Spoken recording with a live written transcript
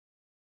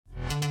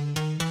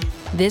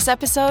This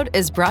episode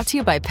is brought to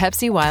you by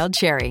Pepsi Wild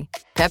Cherry.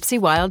 Pepsi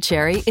Wild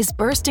Cherry is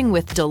bursting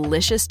with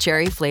delicious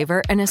cherry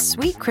flavor and a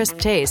sweet, crisp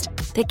taste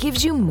that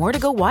gives you more to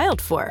go wild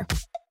for.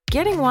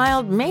 Getting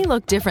wild may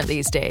look different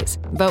these days,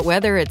 but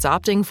whether it's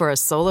opting for a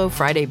solo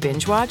Friday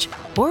binge watch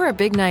or a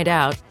big night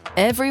out,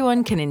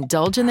 everyone can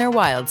indulge in their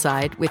wild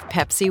side with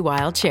Pepsi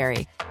Wild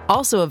Cherry.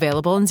 Also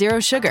available in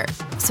Zero Sugar.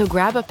 So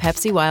grab a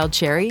Pepsi Wild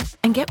Cherry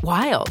and get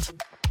wild.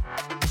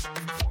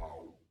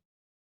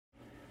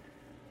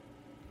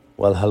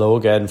 Well, hello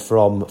again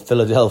from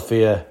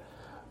Philadelphia,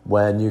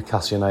 where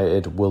Newcastle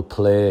United will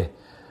play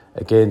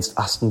against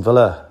Aston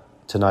Villa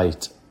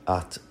tonight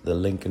at the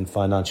Lincoln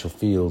Financial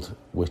Field,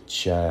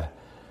 which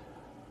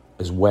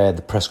is where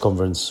the press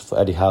conference for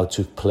Eddie Howe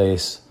took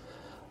place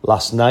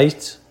last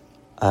night.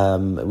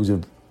 It was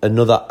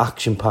another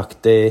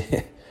action-packed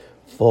day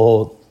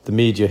for the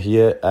media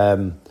here.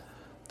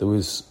 There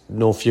was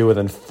no fewer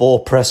than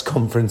 4 press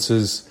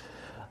conferences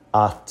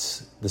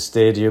at the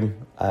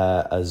stadium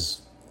as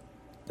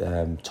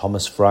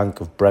Thomas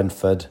Frank of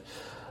Brentford,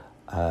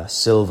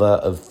 Silva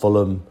of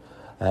Fulham,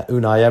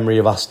 Unai Emery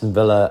of Aston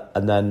Villa,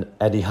 and then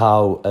Eddie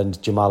Howe and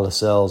Jamal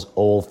Lascelles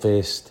all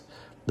faced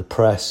the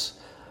press,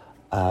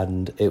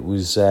 and it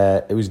was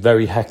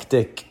very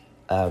hectic.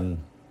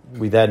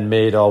 We then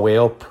made our way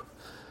up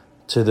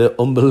to the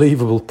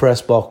unbelievable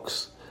press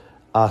box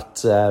at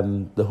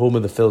the home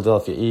of the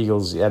Philadelphia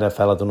Eagles, the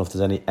NFL. I don't know if there's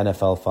any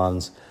NFL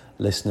fans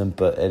listening,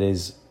 but it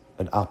is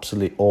an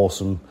absolutely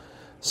awesome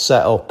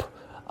setup.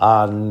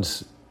 And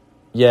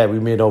yeah, we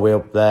made our way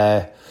up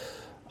there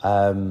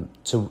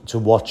to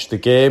watch the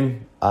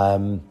game.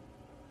 I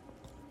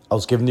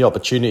was given the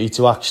opportunity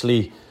to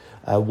actually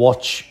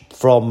watch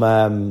from,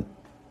 I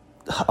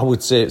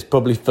would say it's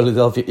probably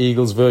Philadelphia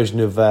Eagles'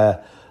 version of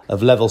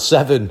Level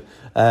 7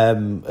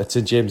 at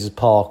St James's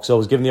Park. So I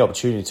was given the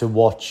opportunity to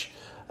watch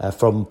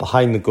from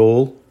behind the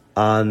goal,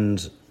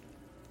 and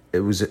it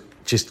was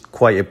just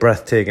quite a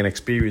breathtaking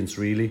experience,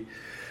 really,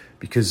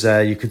 because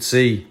you could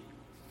see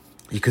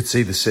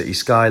the city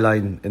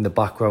skyline in the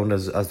background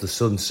as the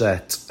sun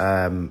set,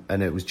 and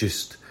it was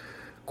just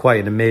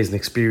quite an amazing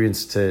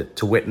experience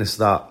to witness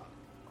that,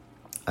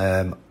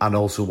 and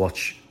also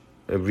watch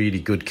a really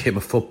good game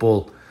of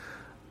football.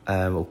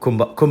 We'll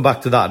come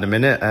back to that in a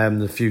minute.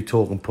 A few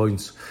talking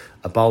points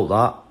about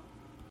that,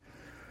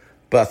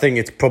 but I think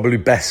it's probably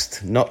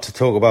best not to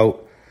talk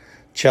about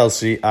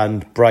Chelsea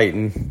and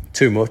Brighton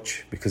too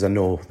much, because I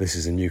know this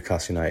is a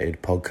Newcastle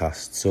United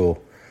podcast.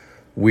 So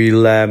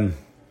we'll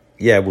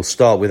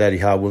start with Eddie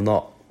Howe.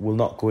 We'll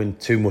not go in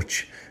too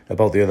much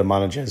about the other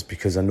managers,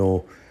 because I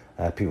know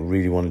people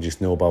really want to just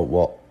know about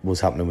what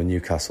was happening with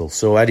Newcastle.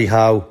 So Eddie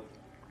Howe,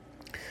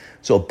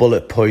 sort of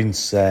bullet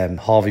points.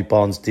 Harvey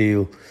Barnes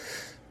deal.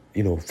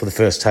 You know, for the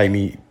first time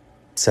he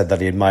said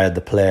that he admired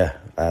the player.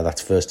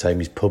 That's the first time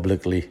he's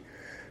publicly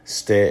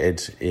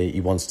stated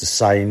he wants to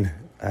sign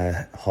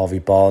Harvey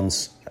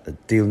Barnes. A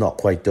deal not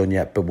quite done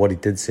yet, but what he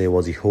did say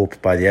was he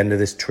hoped by the end of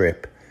this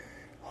trip,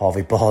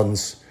 Harvey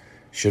Barnes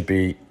should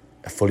be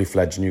a fully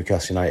fledged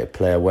Newcastle United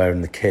player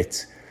wearing the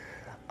kit,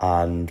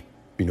 and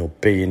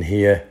being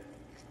here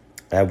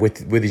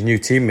with his new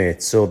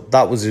teammates. So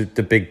that was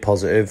the big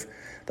positive.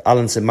 The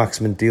Alan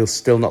St-Maximin deal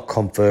still not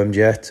confirmed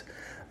yet.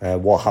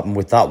 What happened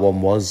with that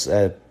one was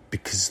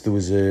because there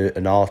was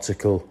an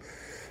article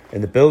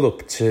in the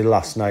build-up to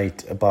last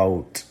night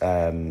about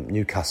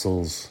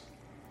Newcastle's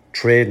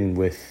trading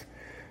with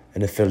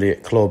an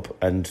affiliate club,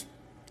 and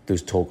there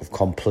was talk of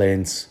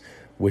complaints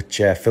which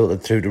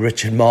filtered through to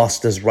Richard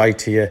Masters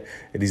right here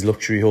at his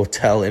luxury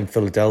hotel in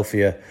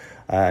Philadelphia,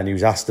 and he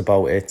was asked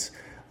about it,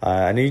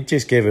 and he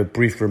just gave a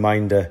brief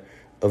reminder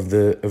of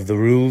the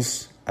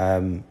rules.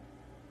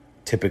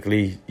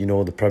 Typically,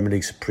 the Premier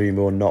League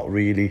Supremo, not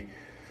really.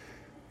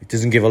 It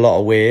doesn't give a lot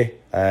away.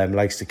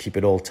 Likes to keep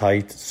it all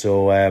tight.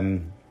 So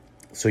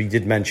he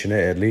did mention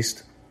it at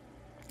least.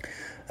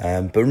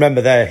 But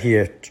remember, they're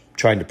here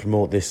trying to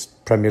promote this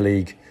Premier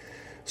League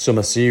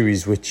Summer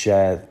Series, which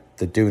they're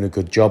doing a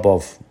good job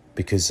of,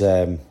 because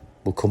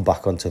we'll come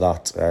back onto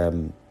that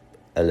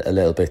a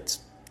little bit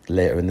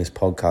later in this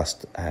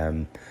podcast.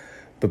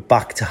 But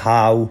back to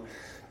Howe.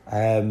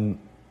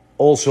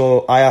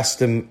 Also, I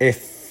asked him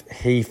if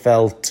he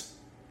felt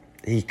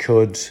he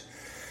could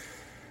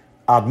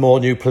add more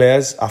new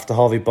players after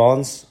Harvey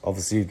Barnes.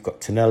 Obviously, you've got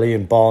Tonelli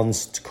and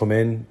Barnes to come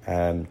in.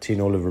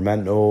 Tino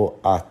Livramento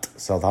at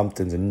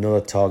Southampton's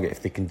another target.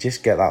 If they can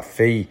just get that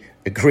fee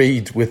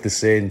agreed with the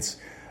Saints,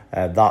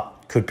 that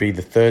could be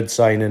the third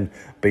signing.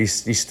 But he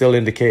still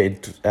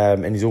indicated,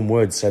 in his own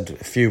words, said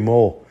a few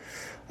more.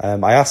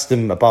 I asked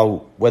him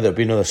about whether it'd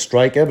be another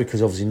striker,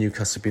 because obviously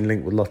Newcastle have been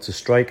linked with lots of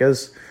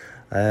strikers.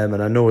 And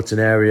I know it's an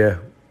area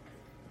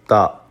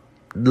that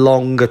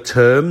longer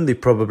term they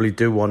probably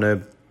do want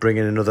to bring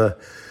in another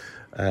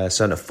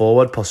centre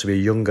forward, possibly a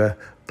younger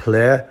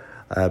player.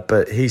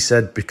 But he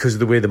said because of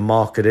the way the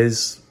market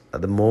is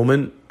at the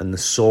moment and the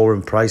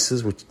soaring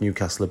prices which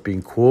Newcastle have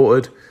been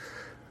quoted,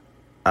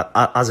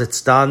 as it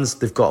stands,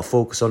 they've got to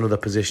focus on other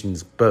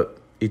positions. But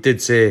he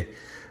did say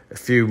a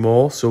few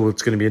more, so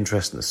it's going to be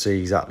interesting to see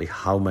exactly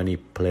how many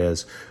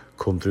players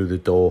come through the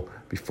door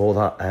before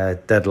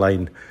that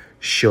deadline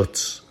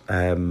shuts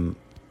on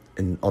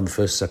the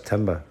 1st of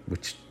September,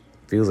 which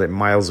feels like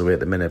miles away at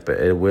the minute, but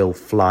it will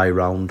fly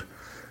round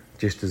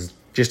just as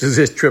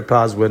this trip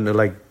has. We're into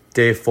like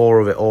day 4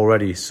 of it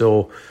already.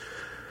 So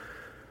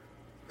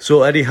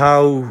Eddie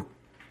Howe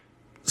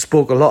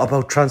spoke a lot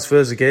about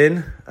transfers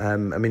again. I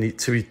mean,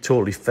 to be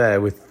totally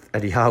fair with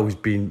Eddie Howe, he's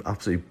been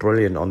absolutely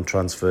brilliant on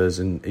transfers,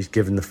 and he's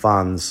given the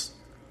fans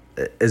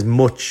as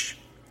much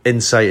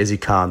insight as he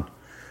can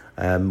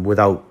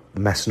without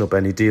messing up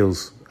any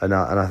deals. And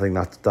I think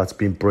that's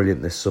been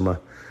brilliant this summer.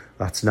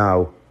 That's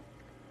now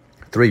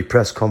 3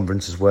 press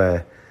conferences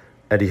where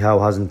Eddie Howe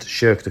hasn't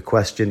shirked a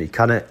question. He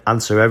can't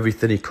answer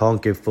everything. He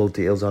can't give full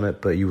details on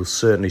it, but he will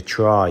certainly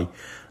try.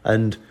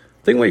 And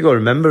I think what you got to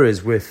remember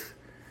is with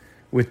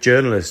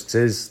journalists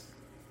is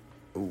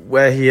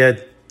where he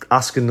had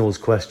asking those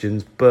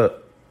questions,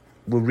 but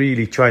we're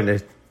really trying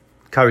to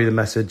carry the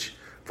message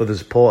for the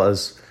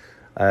supporters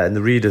and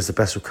the readers the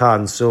best we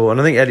can. So,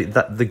 and I think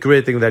the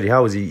great thing with Eddie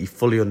Howe is he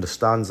fully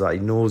understands that. He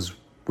knows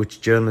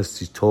which journalists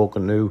he's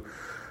talking to.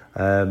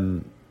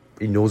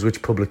 He knows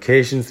which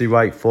publications they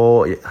write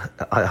for.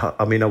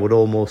 I mean, I would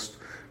almost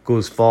go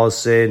as far as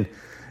saying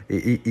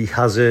he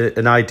has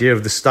an idea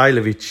of the style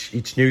of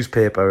each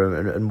newspaper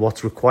and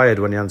what's required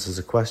when he answers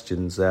the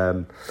questions.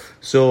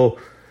 So,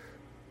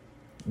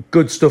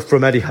 good stuff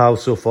from Eddie Howe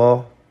so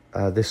far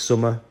this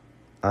summer.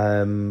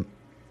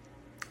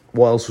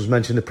 What else was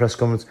mentioned in the press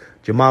conference?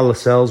 Jamal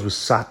Lascelles was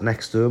sat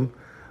next to him.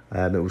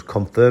 It was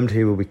confirmed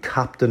he will be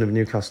captain of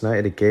Newcastle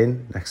United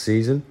again next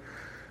season.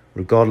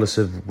 Regardless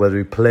of whether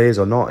he plays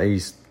or not,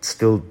 he's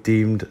still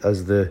deemed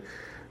as the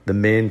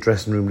main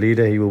dressing room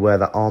leader. He will wear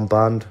that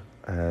armband.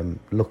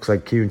 Looks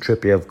like Kieran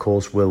Trippier, of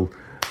course, will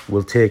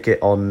take it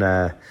on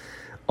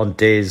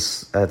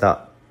days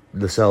that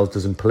Lascelles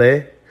doesn't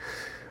play.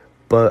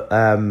 But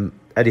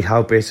Eddie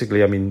Howe,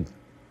 basically, I mean,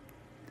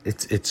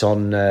 it's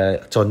on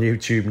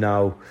YouTube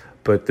now.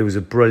 But there was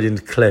a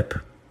brilliant clip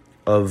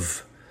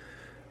of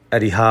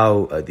Eddie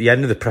Howe at the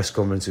end of the press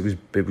conference.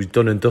 It was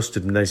done and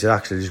dusted, and then he said,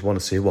 "Actually, I just want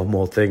to say one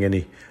more thing." And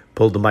he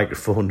pulled the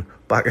microphone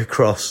back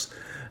across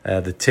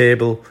the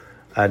table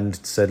and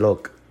said,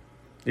 "Look,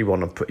 he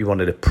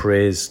wanted to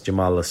praise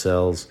Jamal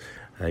Lascelles.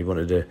 He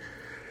wanted to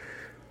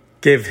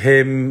give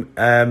him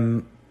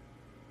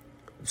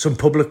some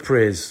public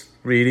praise,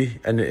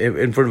 really, and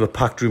in front of a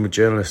packed room of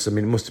journalists. I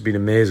mean, it must have been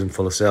amazing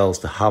for Lascelles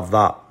to have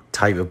that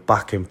type of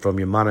backing from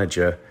your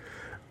manager,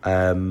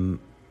 and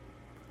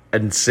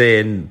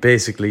saying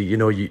basically, you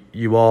know,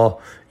 you are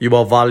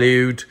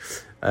valued,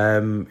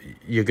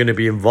 you're going to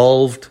be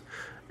involved.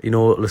 You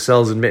know,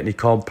 Lascelles admitting he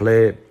can't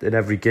play in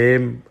every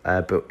game,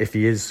 but if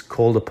he is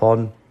called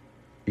upon,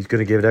 he's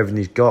going to give it everything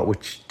he's got,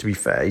 which, to be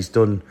fair, he's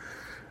done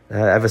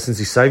ever since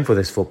he signed for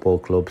this football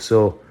club.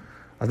 So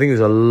I think there's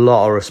a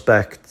lot of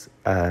respect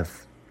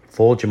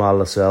for Jamal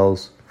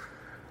Lascelles,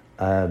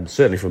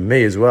 certainly from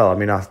me as well. I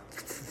mean,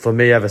 for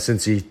me, ever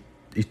since he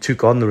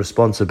took on the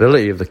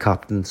responsibility of the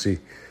captaincy,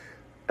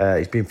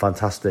 he's been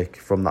fantastic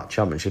from that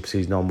championship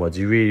season onwards.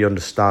 He really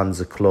understands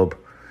the club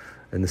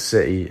and the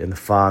city and the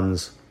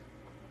fans.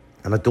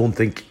 And I don't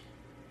think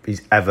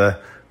he's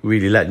ever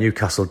really let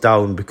Newcastle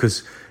down,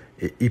 because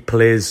he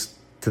plays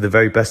to the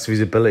very best of his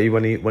ability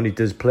when he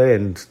does play.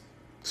 And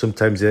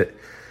sometimes it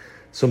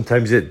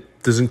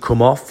doesn't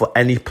come off for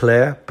any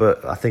player,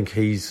 but I think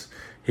he's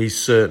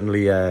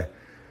certainly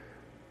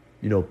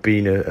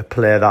been a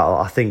player that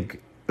I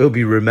think he'll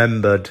be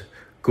remembered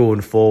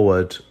going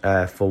forward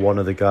for one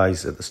of the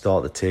guys at the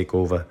start of the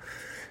takeover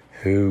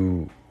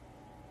who,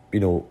 you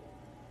know,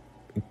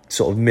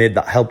 sort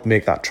of helped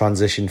make that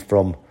transition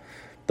from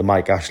the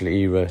Mike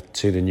Ashley era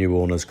to the new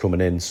owners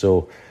coming in. So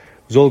it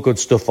was all good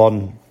stuff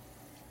on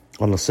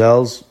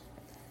Lascelles. A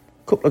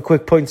couple of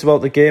quick points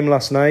about the game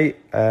last night.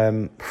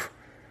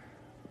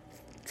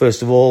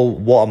 First of all,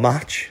 what a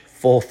match,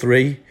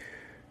 4-3.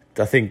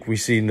 I think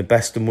we've seen the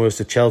best and worst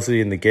of Chelsea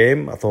in the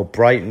game. I thought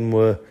Brighton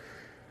were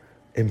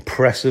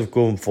impressive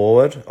going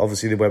forward.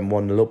 Obviously, they went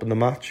 1-0 up in the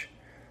match.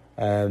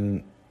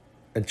 And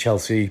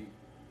Chelsea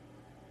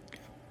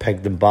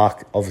pegged them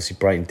back. Obviously,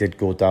 Brighton did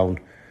go down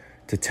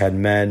to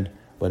 10 men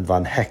when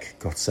Van Heck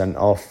got sent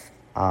off.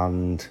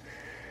 And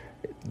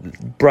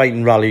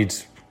Brighton rallied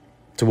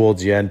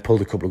towards the end,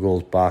 pulled a couple of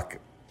goals back.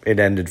 It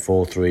ended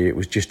 4-3. It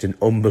was just an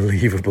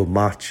unbelievable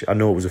match. I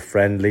know it was a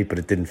friendly, but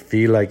it didn't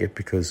feel like it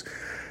because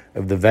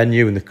of the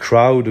venue and the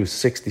crowd. It was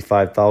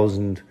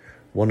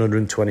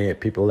 65,128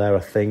 people there,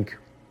 I think.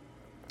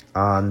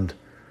 And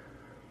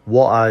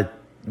what I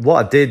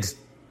did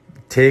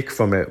take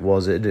from it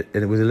was, it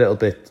was a little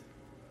bit,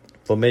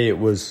 for me, it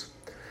was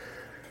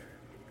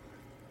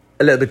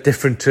a little bit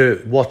different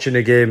to watching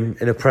a game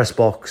in a press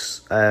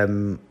box.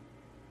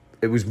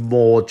 It was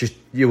more just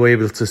you were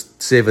able to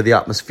savour the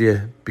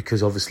atmosphere,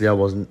 because obviously I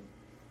wasn't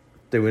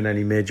doing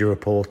any major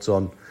reports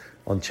on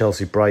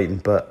Chelsea Brighton,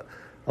 but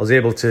I was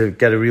able to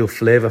get a real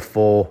flavour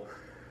for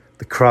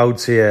the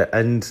crowds here,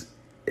 and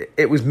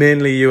it was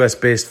mainly US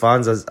based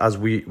fans as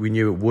we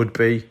knew it would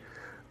be.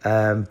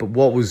 But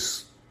what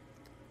was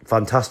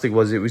fantastic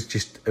was it was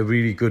just a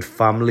really good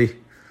family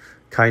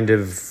kind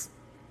of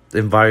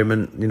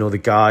environment. You know, the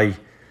guy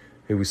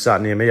who was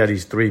sat near me had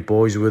his 3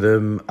 boys with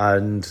him,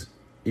 and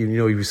you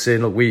know, he was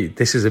saying, look,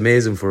 this is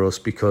amazing for us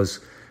because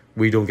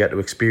we don't get to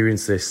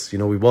experience this. You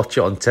know, we watch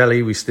it on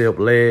telly, we stay up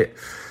late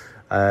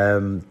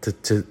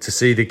to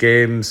see the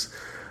games,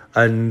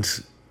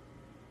 and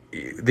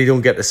they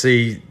don't get to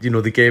see, you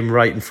know, the game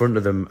right in front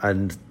of them,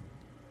 and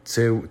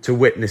to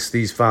witness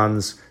these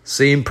fans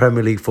seeing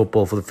Premier League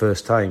football for the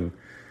first time.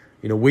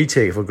 You know, we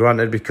take it for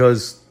granted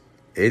because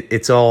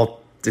it's our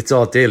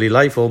daily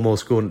life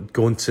almost,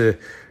 going to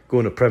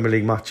Premier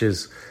League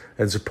matches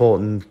and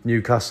supporting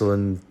Newcastle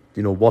and,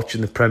 you know,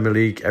 watching the Premier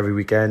League every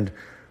weekend.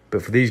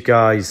 But for these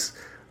guys,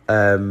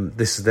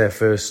 this is their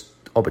first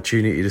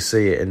opportunity to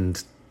see it,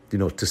 and, you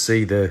know, to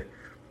see the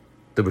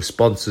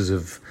responses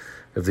of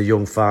the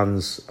young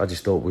fans. I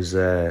just thought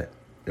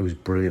it was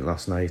brilliant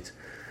last night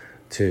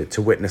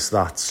to witness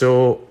that.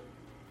 So,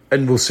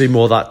 and we'll see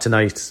more of that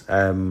tonight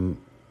when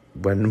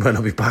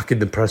I'll be back in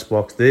the press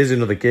box. There is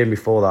another game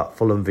before that,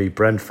 Fulham v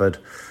Brentford.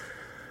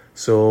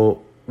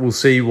 So we'll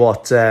see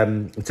what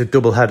it's a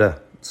double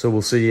header. So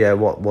we'll see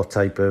what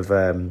type of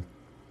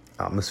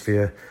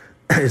atmosphere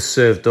is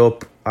served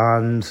up,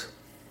 and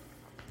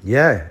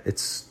yeah,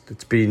 it's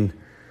been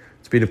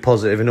a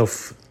positive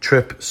enough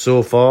trip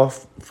so far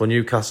for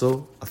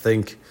Newcastle. I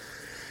think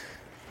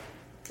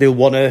they'll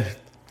want to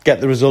get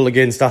the result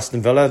against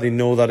Aston Villa. They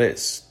know that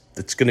it's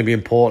going to be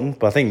important,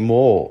 but I think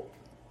more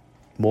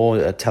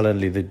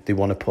tellingly, they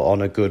want to put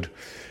on a good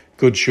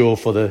show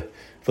for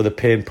the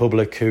paying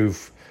public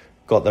who've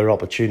got their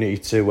opportunity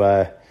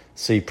to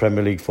see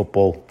Premier League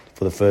football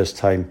for the first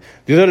time.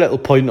 The other little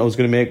point I was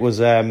going to make was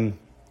the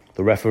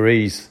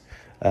referees.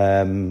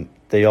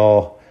 They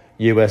are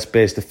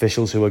US-based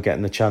officials who are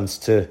getting the chance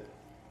to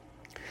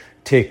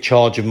take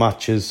charge of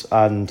matches,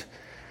 and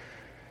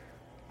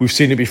we've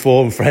seen it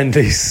before in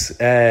friendlies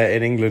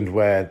in England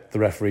where the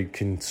referee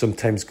can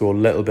sometimes go a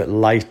little bit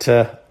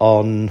lighter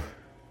on,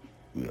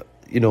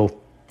 you know,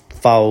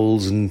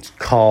 fouls and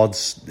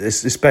cards,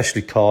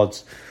 especially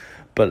cards.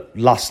 But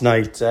last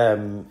night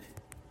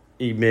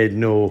he made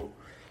no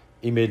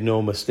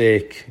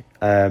mistake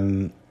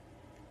in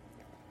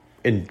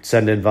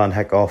sending Van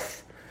Heck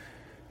off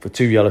for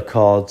 2 yellow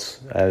cards.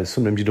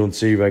 Sometimes you don't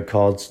see red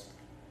cards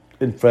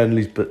in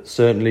friendlies, but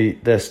certainly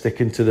they're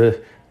sticking to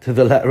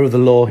the letter of the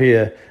law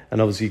here, and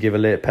obviously give a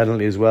late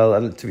penalty as well.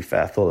 And to be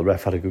fair, I thought the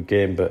ref had a good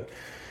game, but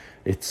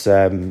it's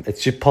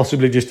just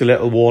possibly just a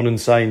little warning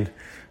sign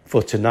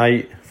for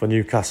tonight for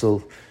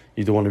Newcastle.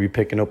 You don't want to be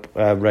picking up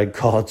red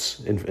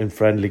cards in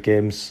friendly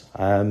games.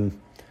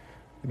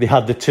 They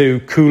had the 2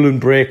 cooling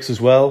breaks as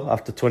well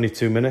after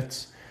 22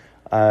 minutes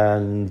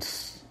and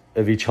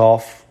of each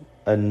half,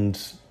 and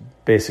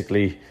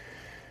basically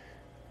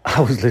I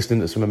was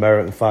listening to some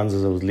American fans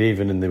as I was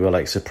leaving, and they were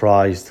like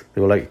surprised.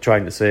 They were like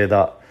trying to say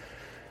that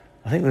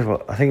I think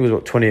it was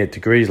about 28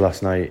 degrees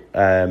last night.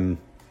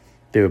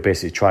 They were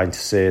basically trying to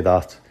say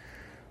that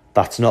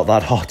that's not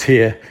that hot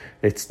here.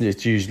 It's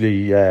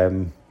usually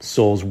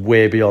soars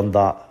way beyond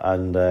that,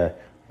 and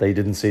they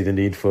didn't see the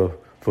need for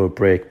a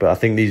break. But I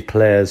think these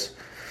players,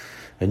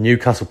 and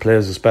Newcastle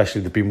players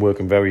especially, they've been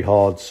working very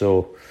hard,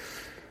 so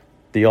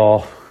they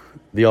are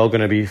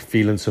going to be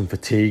feeling some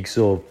fatigue.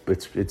 So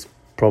it's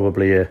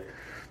probably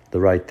the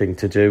right thing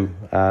to do.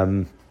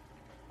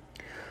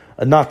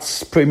 And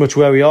that's pretty much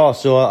where we are.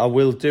 So I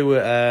will do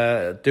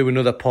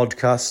another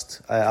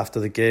podcast after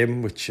the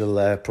game, which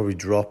will probably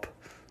drop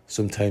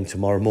sometime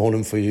tomorrow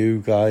morning for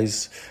you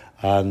guys.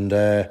 And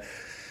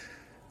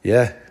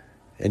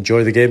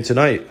enjoy the game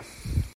tonight.